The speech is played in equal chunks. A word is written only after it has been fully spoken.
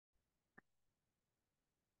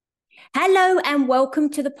Hello and welcome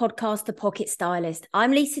to the podcast, The Pocket Stylist.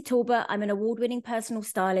 I'm Lisa Talbot. I'm an award-winning personal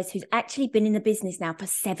stylist who's actually been in the business now for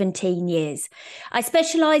 17 years. I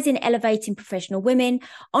specialise in elevating professional women,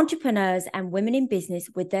 entrepreneurs and women in business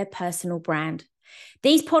with their personal brand.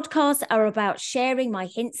 These podcasts are about sharing my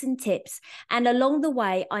hints and tips, and along the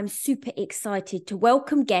way, I'm super excited to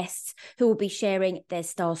welcome guests who will be sharing their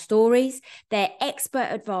style stories, their expert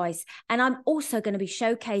advice, and I'm also going to be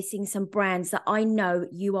showcasing some brands that I know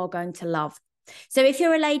you are going to love. So if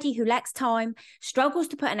you're a lady who lacks time, struggles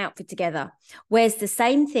to put an outfit together, wears the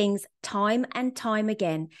same things time and time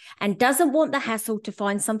again, and doesn't want the hassle to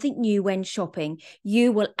find something new when shopping,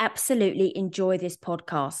 you will absolutely enjoy this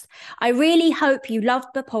podcast. I really hope you loved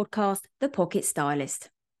the podcast, The Pocket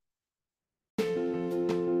Stylist.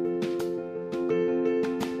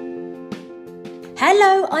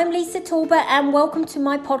 Hello, I'm Lisa Talbot and welcome to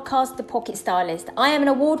my podcast, The Pocket Stylist. I am an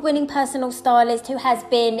award-winning personal stylist who has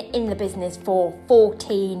been in the business for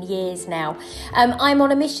 14 years now. I'm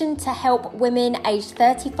on a mission to help women aged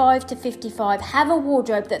 35 to 55 have a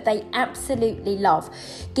wardrobe that they absolutely love,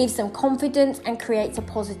 gives them confidence and creates a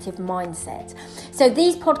positive mindset. So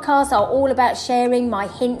these podcasts are all about sharing my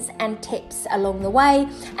hints and tips along the way,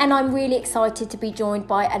 and I'm really excited to be joined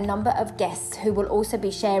by a number of guests who will also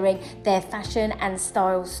be sharing their fashion and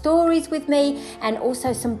style stories with me, and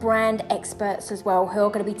also some brand experts as well who are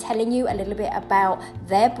going to be telling you a little bit about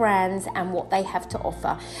their brands and what they have to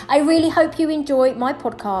offer. I really hope you enjoy my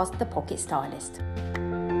podcast, The Pocket Stylist.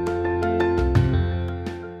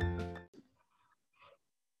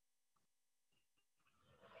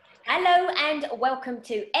 Hello and welcome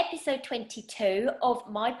to episode 22 of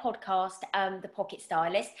my podcast, The Pocket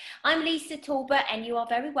Stylist. I'm Lisa Talbot and you are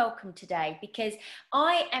very welcome today because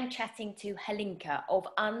I am chatting to Halinka of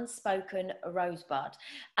Unspoken Rosebud.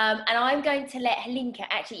 And I'm going to let Halinka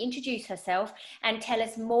actually introduce herself and tell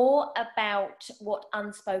us more about what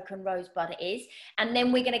Unspoken Rosebud is. And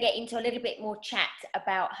then we're going to get into a little bit more chat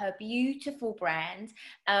about her beautiful brand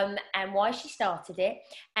and why she started it,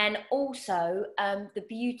 and also the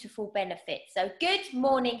beautiful benefits. So good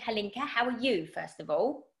morning, Halinka. How are you, first of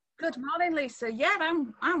all? Good morning, Lisa. Yeah,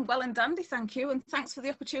 I'm well and dandy, thank you. And thanks for the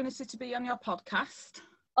opportunity to be on your podcast.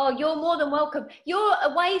 Oh, you're more than welcome. You're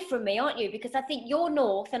away from me, aren't you? Because I think you're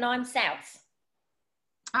north and I'm south.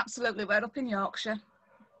 Absolutely, we're up in Yorkshire.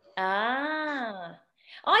 Ah,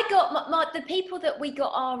 I got the people that we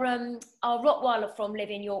got our Rottweiler from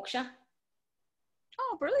live in Yorkshire.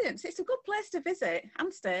 Oh, brilliant. It's a good place to visit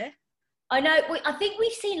and stay. I know, I think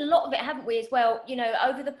we've seen a lot of it, haven't we, as well? You know,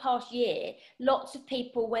 over the past year, lots of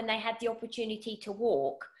people, when they had the opportunity to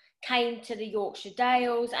walk, came to the Yorkshire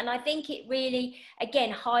Dales. And I think it really,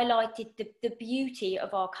 again, highlighted the beauty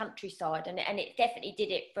of our countryside. And it definitely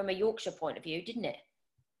did it from a Yorkshire point of view, didn't it?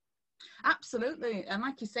 Absolutely. And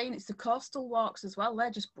like you're saying, it's the coastal walks as well. They're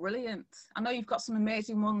just brilliant. I know you've got some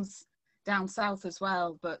amazing ones down south as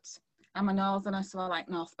well, but I'm a northerner, so I like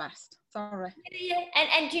north best. Sorry. Yeah.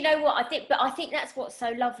 And you know what I think that's what's so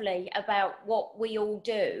lovely about what we all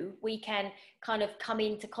do. We can kind of come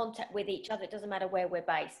into contact with each other. It doesn't matter where we're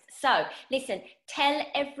based. So listen, tell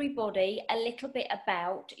everybody a little bit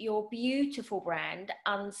about your beautiful brand,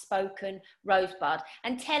 Unspoken Rosebud,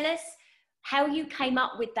 and tell us how you came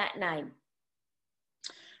up with that name.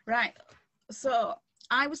 Right. So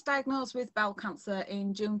I was diagnosed with bowel cancer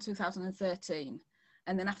in June 2013.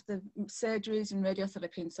 And then after surgeries and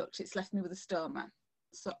radiotherapy and such, it's left me with a stoma.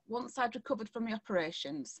 So once I'd recovered from the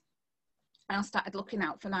operations, I started looking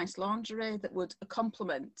out for nice lingerie that would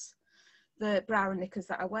complement the bra and knickers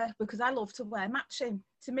that I wear, because I love to wear matching.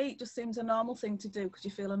 To me, it just seems a normal thing to do, because you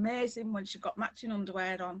feel amazing once you've got matching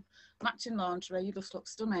underwear on, matching lingerie, you just look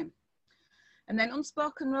stunning. And then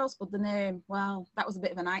Unspoken Rosebud, the name, well, that was a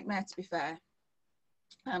bit of a nightmare, to be fair,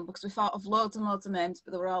 because we thought of loads and loads of names,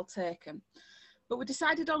 but they were all taken. But we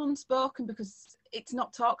decided on Unspoken because it's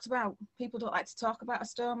not talked about. People don't like to talk about a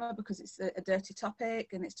stoma because it's a dirty topic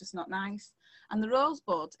and it's just not nice. And the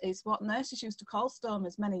rosebud is what nurses used to call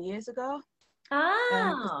stomas many years ago.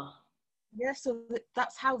 Yeah, so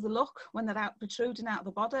that's how they look when they're out protruding out of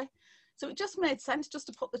the body. So it just made sense just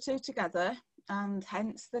to put the two together, and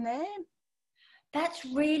hence the name. That's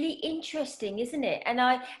really interesting, isn't it?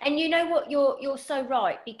 And you know what, you're so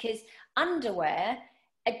right, because underwear,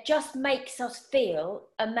 it just makes us feel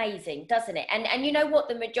amazing, doesn't it? And you know what,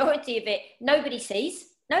 the majority of it, nobody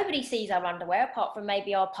sees our underwear apart from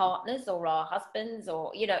maybe our partners or our husbands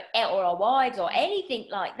or, you know, or our wives or anything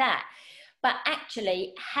like that. But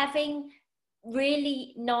actually having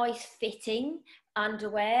really nice fitting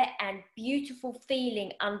underwear and beautiful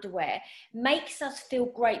feeling underwear makes us feel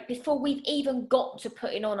great before we've even got to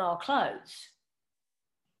putting on our clothes.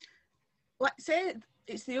 like say,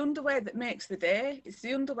 it's the underwear that makes the day. It's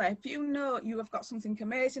the underwear. If you know you have got something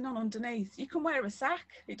amazing on underneath, you can wear a sack.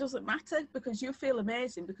 It doesn't matter, because you feel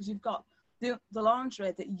amazing, because you've got the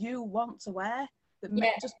lingerie that you want to wear, that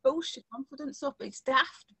just boosts your confidence up. It's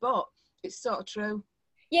daft, but it's sort of true.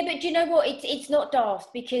 Yeah, but do you know what? It's not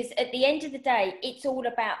daft, because at the end of the day, it's all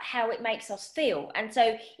about how it makes us feel. And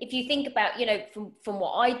so if you think about, you know, from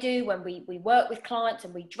what I do when we work with clients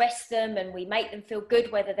and we dress them and we make them feel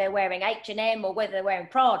good, whether they're wearing H&M or whether they're wearing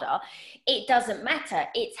Prada, it doesn't matter.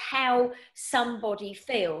 It's how somebody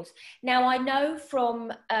feels. Now, I know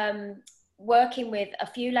from working with a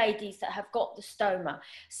few ladies that have got the stoma,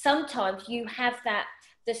 sometimes you have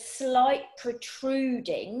the slight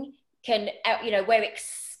protruding can, you know, where it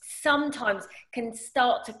sometimes can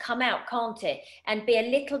start to come out, can't it? And be a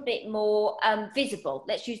little bit more visible.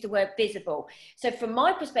 Let's use the word visible. So from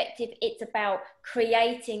my perspective, it's about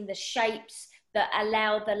creating the shapes that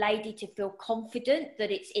allow the lady to feel confident that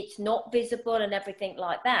it's not visible and everything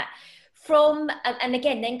like that. And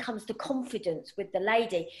again, then comes the confidence with the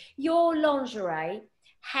lady. Your lingerie,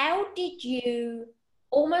 how did you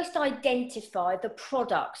almost identify the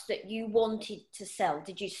products that you wanted to sell?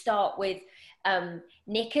 Did you start with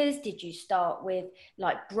knickers? Did you start with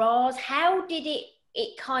like bras? How did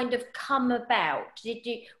it kind of come about?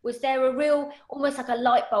 Was there a real, almost like a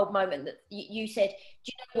light bulb moment that you said,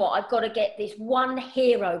 do you know what, I've got to get this one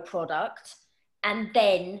hero product and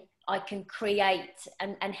then I can create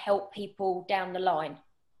and help people down the line?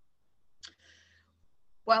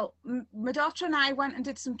 Well, my daughter and I went and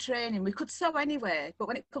did some training. We could sew anywhere, but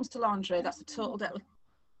when it comes to lingerie, that's a total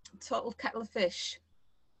kettle of fish.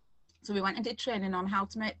 So we went and did training on how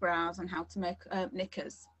to make bras and how to make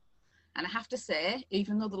knickers. And I have to say,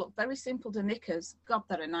 even though they look very simple, the knickers, God,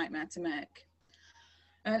 they're a nightmare to make.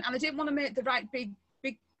 And I didn't want to make the right big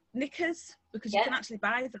knickers, because you can actually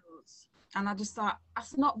buy those. And I just thought,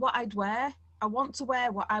 that's not what I'd wear. I want to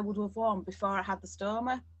wear what I would have worn before I had the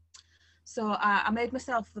stoma. So I made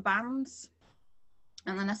myself the bands,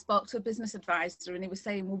 and then I spoke to a business advisor, and he was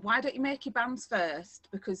saying, well, why don't you make your bands first?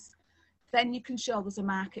 Because then you can show there's a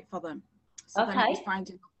market for them. So then I was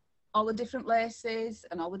finding all the different laces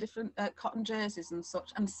and all the different cotton jerseys and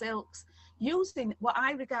such, and silks, using what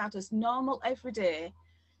I regard as normal, everyday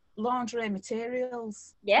lingerie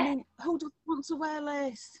materials. Yeah. I mean, who doesn't want to wear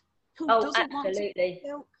lace? Who doesn't absolutely. want to wear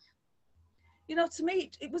silk? You know, to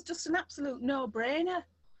me, it was just an absolute no-brainer.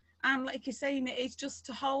 And like you're saying, it's just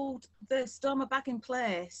to hold the stoma back in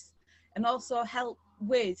place, and also help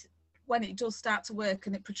with when it does start to work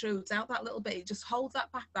and it protrudes out that little bit, it just holds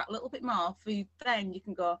that back that little bit more for you. Then you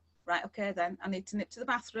can go, right, okay, then I need to nip to the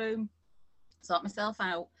bathroom, sort myself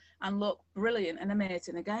out, and look brilliant and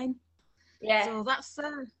amazing again. Yeah. So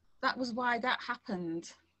that was why that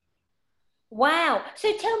happened. Wow.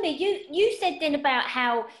 So tell me, you said then about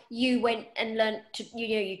how you went and learned to,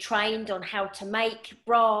 you trained on how to make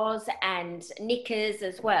bras and knickers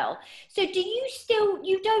as well. So do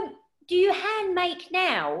you hand make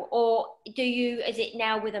now, or is it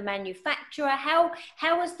now with a manufacturer? How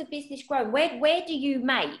has the business grown? Where do you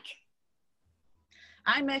make?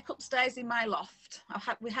 I make upstairs in my loft.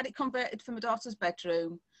 We had it converted for my daughter's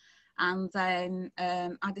bedroom, and then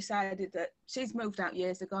I decided that she's moved out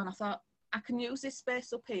years ago, and I thought, I can use this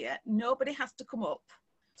space up here. Nobody has to come up.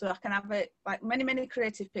 So I can have it like many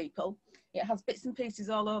creative people. It has bits and pieces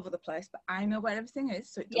all over the place, but I know where everything is,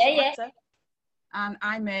 so it doesn't matter. And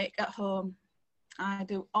I make at home. I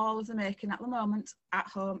do all of the making at the moment at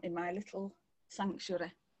home in my little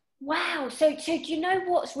sanctuary. Wow. So do you know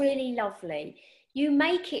what's really lovely? You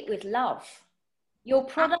make it with love. Your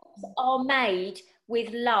products are made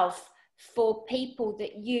with love for people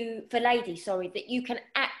for ladies, that you can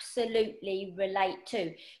absolutely relate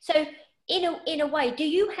to. So in a way, do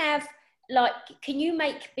you have, like, can you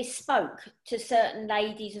make bespoke to certain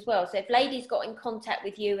ladies as well? So if ladies got in contact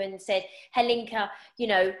with you and said, Helinka,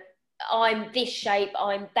 I'm this shape,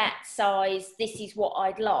 I'm that size, this is what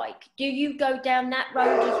I'd like, do you go down that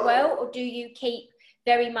road as well, or do you keep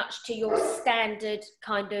very much to your standard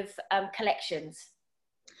kind of collections?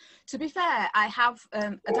 To be fair, I have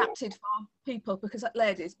adapted for people, because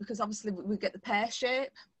obviously we get the pear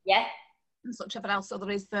shape. Yeah. And such else. So there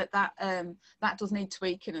is that does need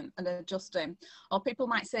tweaking and adjusting. Or people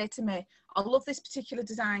might say to me, I love this particular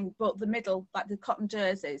design, but the middle, like the cotton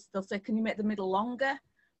jerseys, they'll say, can you make the middle longer?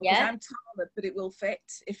 Because I'm taller, but it will fit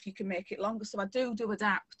if you can make it longer. So I do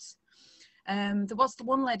adapt. There was the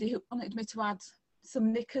one lady who wanted me to add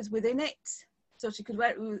some knickers within it, so she could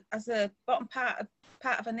wear it as a bottom part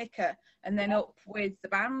of a knicker, and then up with the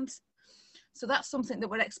band. So that's something that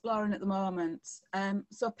we're exploring at the moment.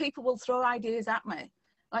 So people will throw ideas at me,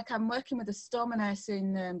 like I'm working with a Stoma nurse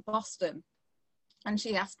in Boston, and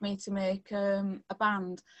she asked me to make a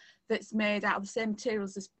band that's made out of the same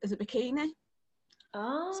materials as a bikini.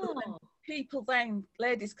 Oh. So then people then,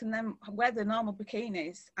 ladies can then wear the normal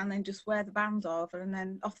bikinis and then just wear the band over and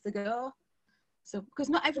then off they go. So, because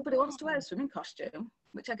not everybody wants to wear a swimming costume,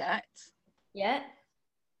 which I get. Yeah.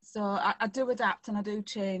 So I do adapt and I do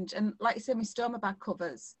change. And like you say, my Stoma bag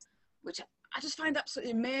covers, which I just find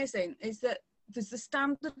absolutely amazing, is that there's the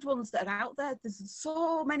standard ones that are out there. There's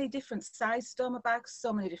so many different size Stoma bags,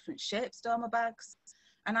 so many different shaped Stoma bags.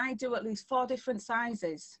 And I do at least 4 different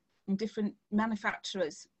sizes in different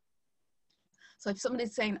manufacturers. So if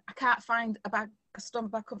somebody's saying, I can't find a Stoma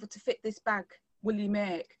bag cover to fit this bag, will you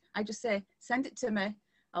make? I just say, send it to me.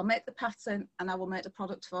 I'll make the pattern and I will make the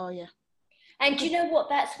product for you. And do you know what?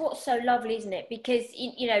 That's what's so lovely, isn't it? Because,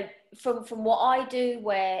 you know, from what I do,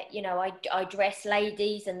 where, you know, I dress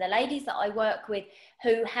ladies, and the ladies that I work with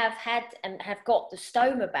who have had and have got the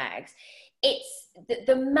Stoma bags, it's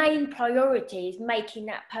the main priority is making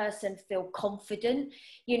that person feel confident,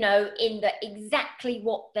 you know, in exactly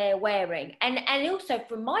what they're wearing. And also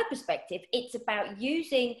from my perspective, it's about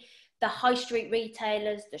using the high street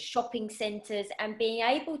retailers, the shopping centres, and being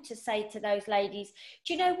able to say to those ladies,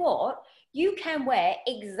 do you know what? You can wear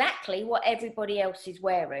exactly what everybody else is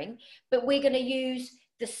wearing, but we're going to use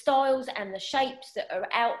the styles and the shapes that are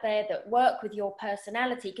out there that work with your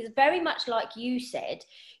personality. Because very much like you said,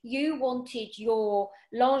 you wanted your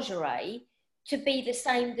lingerie to be the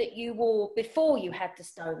same that you wore before you had the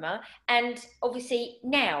Stoma, and obviously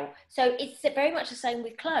now. So it's very much the same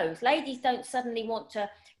with clothes. Ladies don't suddenly want to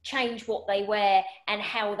change what they wear and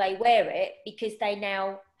how they wear it because they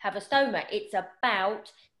now have a Stoma. It's about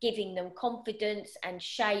giving them confidence and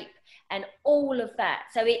shape and all of that.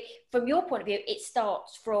 So it, from your point of view, it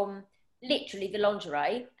starts from literally the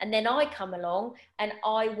lingerie, and then I come along and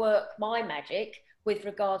I work my magic with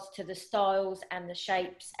regards to the styles and the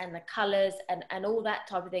shapes and the colours and all that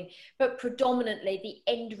type of thing. But predominantly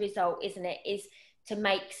the end result, isn't it, is to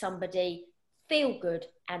make somebody feel good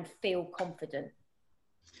and feel confident.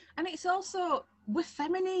 And it's also, we're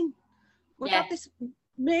feminine. We've Yeah. had this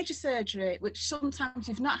major surgery, which sometimes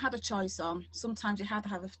you've not had a choice on, sometimes you had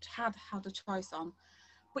a choice on,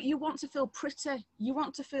 but you want to feel pretty, you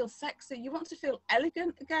want to feel sexy, you want to feel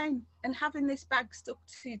elegant again, and having this bag stuck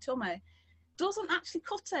to your tummy doesn't actually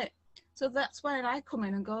cut it. So that's where I come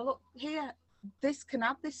in and go, look here, this can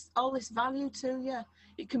add all this value to you.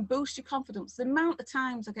 It can boost your confidence. The amount of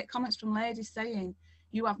times I get comments from ladies saying,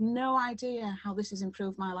 you have no idea how this has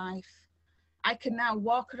improved my life. I can now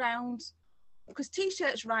walk around, because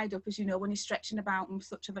t-shirts ride up, as you know, when you're stretching about and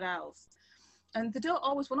such of it else. And they don't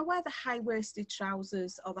always want to wear the high-waisted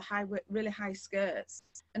trousers or the really high skirts.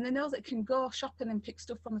 And they know that can go shopping and pick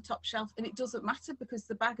stuff from the top shelf, and it doesn't matter because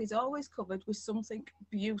the bag is always covered with something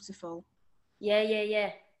beautiful.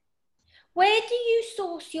 Yeah. Where do you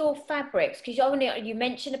source your fabrics? Because you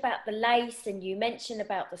mentioned about the lace and you mentioned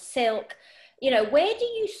about the silk. You know, where do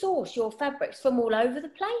you source your fabrics? From all over the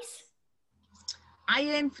place? I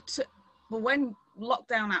aim well, when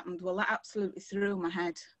lockdown happened, well, that absolutely threw my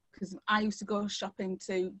head, because I used to go shopping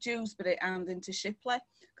to Dewsbury and into Shipley,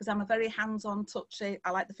 because I'm a very hands-on, touchy,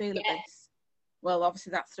 I like the feel of this. Well,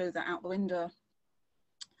 obviously that threw that out the window.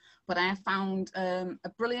 But I found a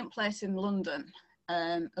brilliant place in London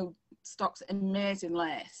who stocks amazing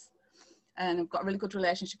lace, and I've got a really good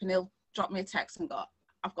relationship, and he'll drop me a text and go,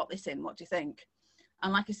 I've got this in, what do you think?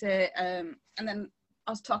 And like I say, and then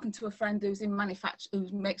I was talking to a friend who's in who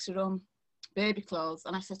makes her own baby clothes,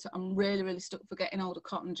 and I said to her, I'm really, really stuck for getting hold of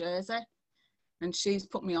cotton jersey, and she's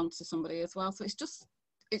put me on to somebody as well. So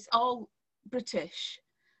it's all British,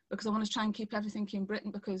 because I want to try and keep everything in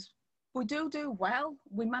Britain, because we do well.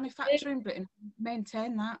 We manufacture in Britain,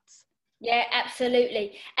 maintain that. Yeah,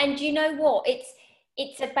 absolutely. And you know what?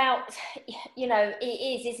 It's about, you know, it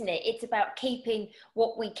is, isn't it? It's about keeping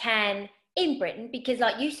what we can in Britain, because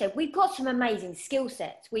like you said, we've got some amazing skill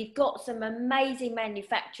sets. We've got some amazing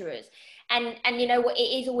manufacturers. And you know what? It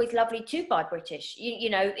is always lovely to buy British. You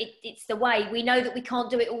know, it's the way. We know that we can't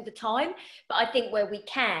do it all the time, but I think where we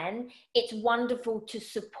can, it's wonderful to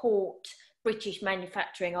support British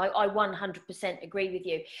manufacturing. I 100% agree with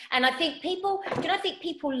you. And I think people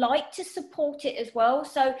like to support it as well.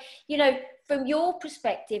 So, you know, from your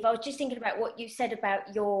perspective, I was just thinking about what you said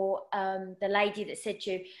about your, the lady that said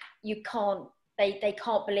to you, they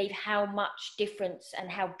can't believe how much difference and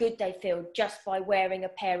how good they feel just by wearing a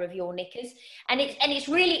pair of your knickers. And it's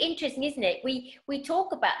really interesting, isn't it? We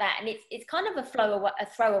talk about that, and it's kind of a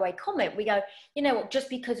throwaway comment. We go, you know what, just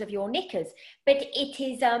because of your knickers. But it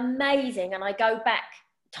is amazing. And I go back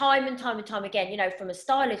time and time and time again, you know, from a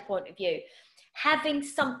stylist point of view, having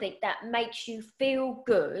something that makes you feel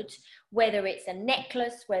good, whether it's a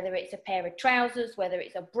necklace, whether it's a pair of trousers, whether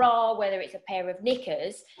it's a bra, whether it's a pair of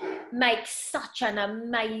knickers, makes such an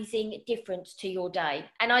amazing difference to your day.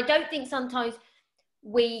 And I don't think sometimes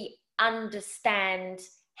we understand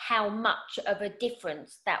how much of a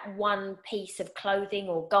difference that one piece of clothing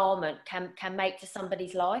or garment can make to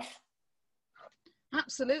somebody's life.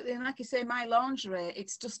 Absolutely. And like you say, my lingerie,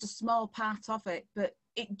 it's just a small part of it, but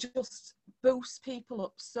it just boosts people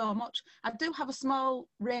up so much. I do have a small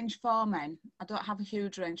range for men. I don't have a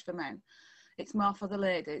huge range for men. It's more for the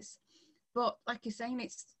ladies. But like you're saying,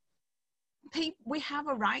 we have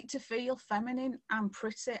a right to feel feminine and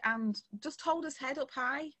pretty, and just hold his head up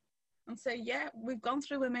high and say, yeah, we've gone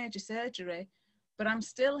through a major surgery, but I'm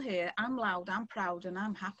still here. I'm loud, I'm proud, and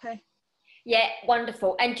I'm happy. Yeah,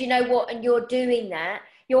 wonderful. And do you know what? And you're doing that.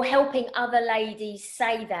 You're helping other ladies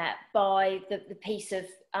say that by the piece of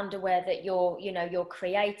underwear that you're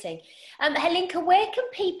creating. Helenka, where can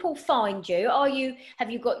people find you? Have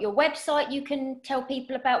you got your website you can tell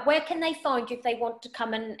people about? Where can they find you if they want to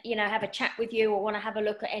come and, you know, have a chat with you or want to have a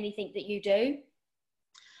look at anything that you do?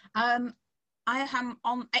 I am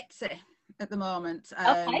on Etsy at the moment.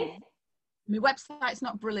 Okay. My website's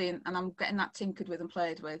not brilliant, and I'm getting that tinkered with and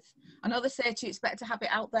played with. I know they say to you it's better to have it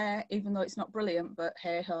out there, even though it's not brilliant, but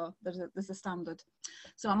hey ho, there's a standard.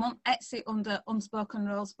 So I'm on Etsy under Unspoken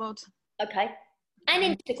Rosebud. Okay. And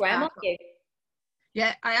Instagram, aren't you?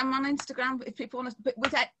 Yeah, I am on Instagram. If people want to, but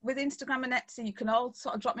with Instagram and Etsy, you can all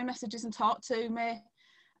sort of drop me messages and talk to me,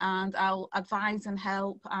 and I'll advise and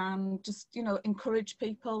help and just, you know, encourage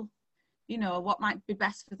people, you know, what might be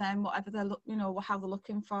best for them, whatever they're you know, how they're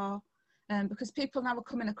looking for. Because people now are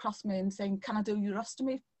coming across me and saying, can I do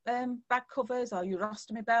urostomy bag covers or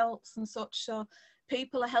urostomy belts and such? So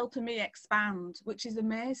people are helping me expand, which is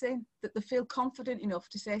amazing, that they feel confident enough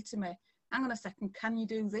to say to me, hang on a second, can you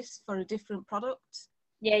do this for a different product?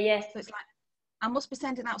 Yeah, yeah. So it's like, I must be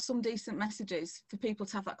sending out some decent messages for people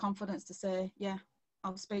to have that confidence to say, yeah,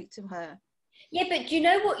 I'll speak to her. Yeah, but do you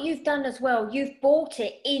know what you've done as well? You've brought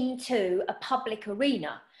it into a public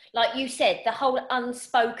arena. Like you said, the whole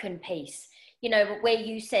unspoken piece, you know, where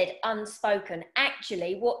you said unspoken.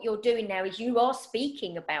 Actually, what you're doing now is you are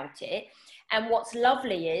speaking about it. And what's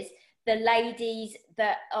lovely is the ladies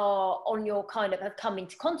that are on your kind of have come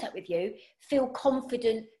into contact with you feel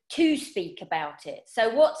confident to speak about it.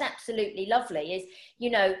 So what's absolutely lovely is, you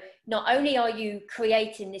know, not only are you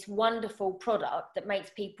creating this wonderful product that makes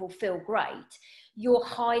people feel great, you're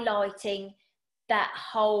highlighting that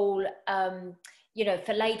whole, you know,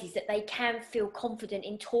 for ladies that they can feel confident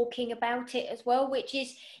in talking about it as well, which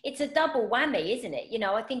is, it's a double whammy, isn't it? You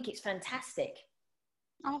know, I think it's fantastic.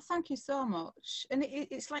 Oh, thank you so much. And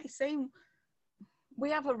it's like saying, we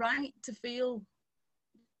have a right to feel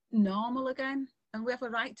normal again, and we have a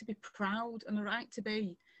right to be proud and a right to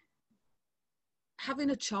be having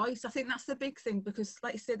a choice. I think that's the big thing, because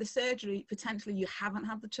like you say, the surgery, potentially you haven't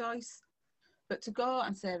had the choice, but to go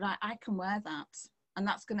and say, right, I can wear that, and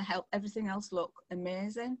that's going to help everything else look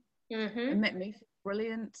amazing and make me feel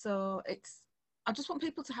brilliant. So I just want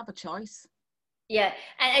people to have a choice. Yeah,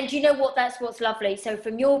 and you know what? That's what's lovely. So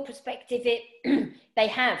from your perspective, they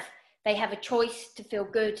have a choice to feel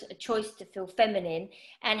good, a choice to feel feminine,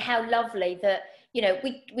 and how lovely that, you know,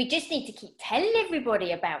 we just need to keep telling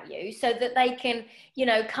everybody about you so that they can, you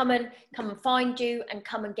know, come and find you and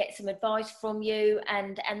come and get some advice from you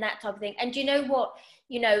and that type of thing. And you know what?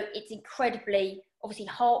 You know, it's incredibly obviously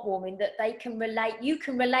heartwarming that they can relate. You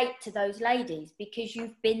can relate to those ladies because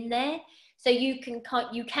you've been there. So you can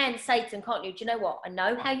say to them, can't you? Do you know what? I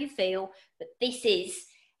know how you feel, but this is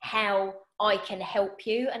how I can help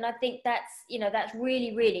you. And I think that's, you know, that's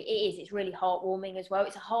really, really, it's really heartwarming as well.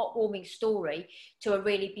 It's a heartwarming story to a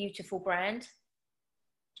really beautiful brand.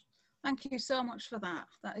 Thank you so much for that.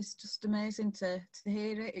 That is just amazing to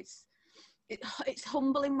hear it. It's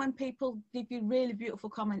humbling when people give you really beautiful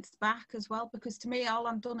comments back as well, because to me, all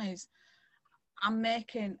I've done is I'm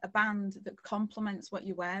making a band that complements what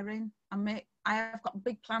you're wearing. I have got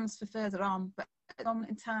big plans for further on, but at the moment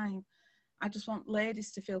in time, I just want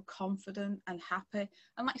ladies to feel confident and happy.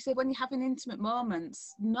 And like I say, when you're having intimate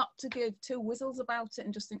moments, not to give two whistles about it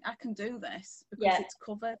and just think, I can do this because it's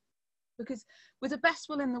covered. Because with the best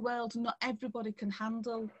will in the world, not everybody can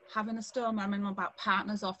handle having a stoma. I mean, about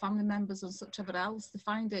partners or family members or such ever else, they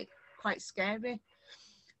find it quite scary.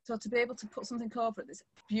 So to be able to put something over it that's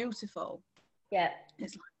beautiful,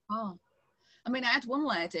 it's like, oh. I mean, I had one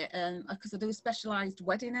lady, because I do a specialised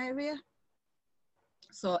wedding area.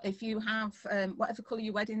 So if you have whatever colour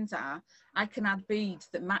your weddings are, I can add beads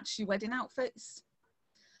that match your wedding outfits.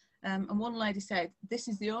 And one lady said, this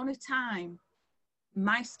is the only time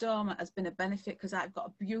my Stoma has been a benefit because I've got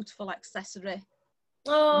a beautiful accessory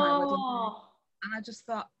for my wedding day. And I just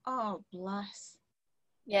thought, oh, bless.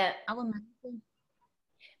 Yeah. How amazing.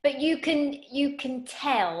 But you can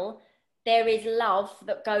tell there is love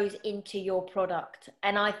that goes into your product.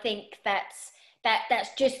 And I think that's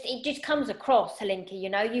just, it just comes across, Helinka, you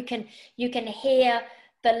know, you can hear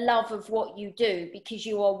the love of what you do because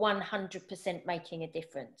you are 100% making a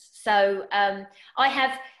difference. So I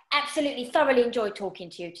have absolutely thoroughly enjoyed talking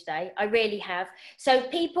to you today. I really have. So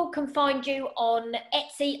people can find you on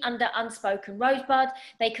Etsy under Unspoken Rosebud.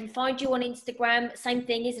 They can find you on Instagram. Same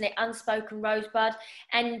thing, isn't it? Unspoken Rosebud.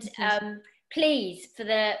 And please, for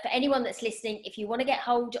anyone that's listening, if you want to get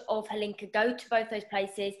hold of Helinka, go to both those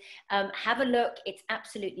places, have a look. It's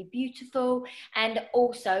absolutely beautiful. And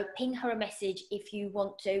also ping her a message if you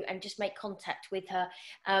want to, and just make contact with her,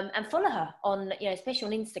 and follow her on, you know,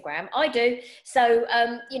 especially on Instagram. I do. So,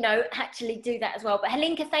 you know, actually do that as well. But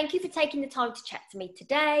Helinka, thank you for taking the time to chat to me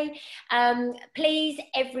today. Please,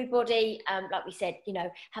 everybody, like we said, you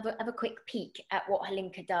know, have a quick peek at what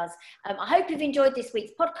Helinka does. I hope you've enjoyed this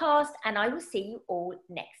week's podcast, and I will see you all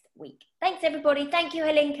next week. Thanks, everybody. Thank you,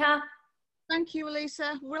 Helinka. Thank you,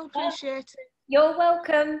 Elisa. We'll appreciate it. You're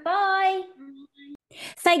welcome. Bye.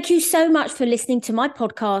 Thank you so much for listening to my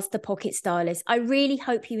podcast, The Pocket Stylist. I really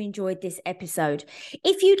hope you enjoyed this episode.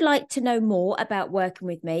 If you'd like to know more about working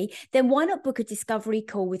with me, then why not book a discovery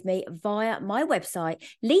call with me via my website,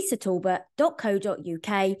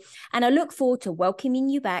 lisatalbot.co.uk. And I look forward to welcoming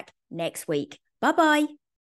you back next week. Bye-bye.